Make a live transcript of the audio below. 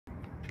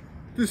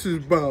This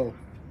is Bo.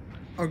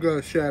 I'm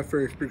gonna share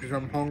first because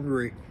I'm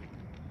hungry.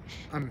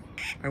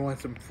 I want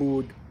some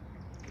food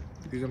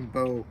because I'm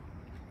Bo.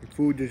 The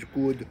food is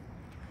good.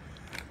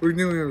 We're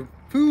doing a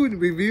food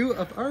review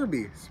of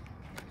Arby's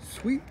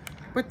sweet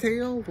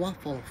potato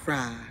waffle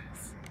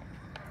fries.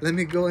 Let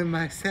me go in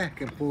my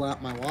sack and pull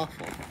out my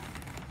waffle.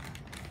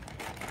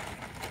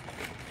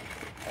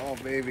 Oh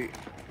baby,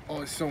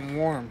 oh it's so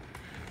warm.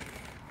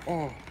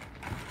 Oh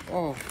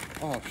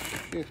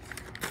shit.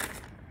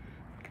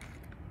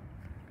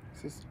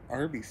 Is this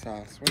Arby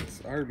sauce?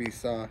 What's Arby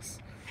sauce?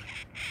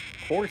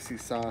 Horsey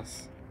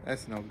sauce.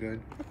 That's no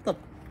good. What the?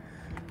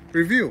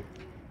 Review.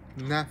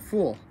 Not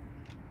full.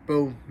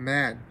 Bo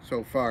mad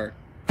so far.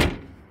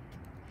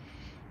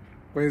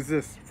 What is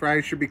this?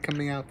 Fries should be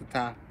coming out the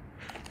top.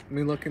 Let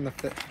me look in the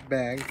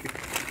bag.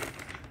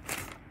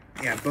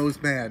 Yeah,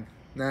 Bo's mad.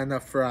 Not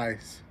enough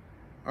fries.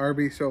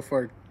 Arby so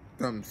far,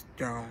 thumbs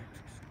down.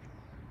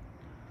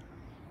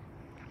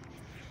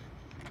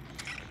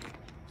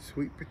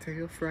 Sweet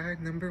potato fry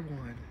number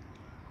 1.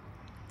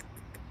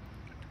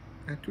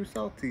 Not too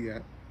salty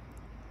yet.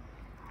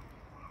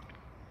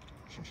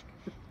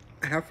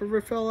 Half of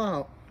it fell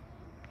out.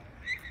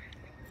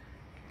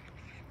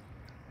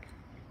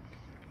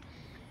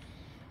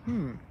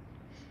 I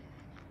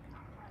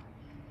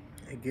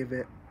give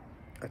it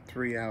a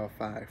 3 out of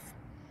 5.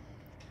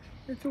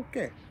 It's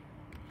okay.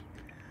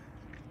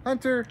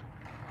 Hunter,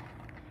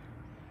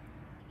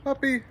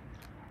 puppy,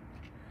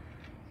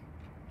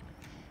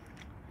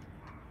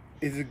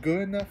 is it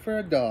good enough for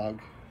a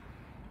dog?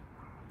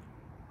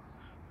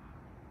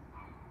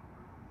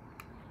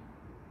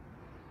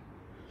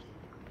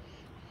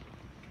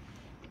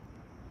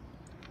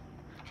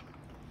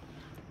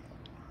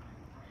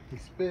 He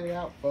spit it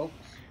out, folks.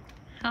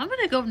 I'm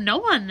gonna go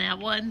no on that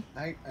one.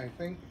 I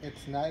think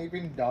it's not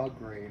even dog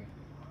grade.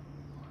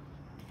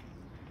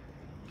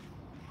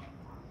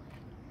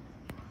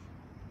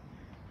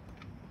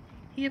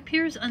 He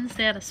appears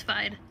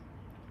unsatisfied.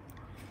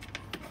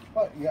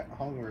 But yet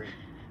hungry.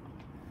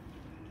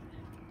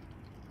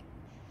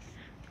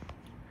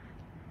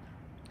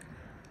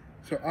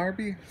 So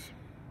Arby's,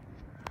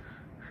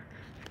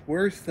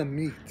 where's the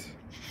meat?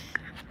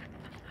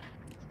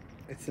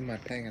 It's in my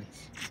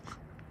pants.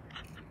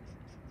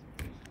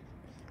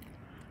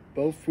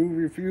 Both food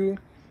review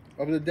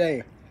of the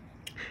day.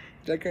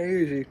 Take it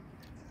easy.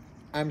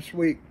 I'm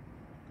sweet.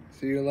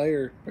 See you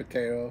later,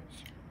 potatoes.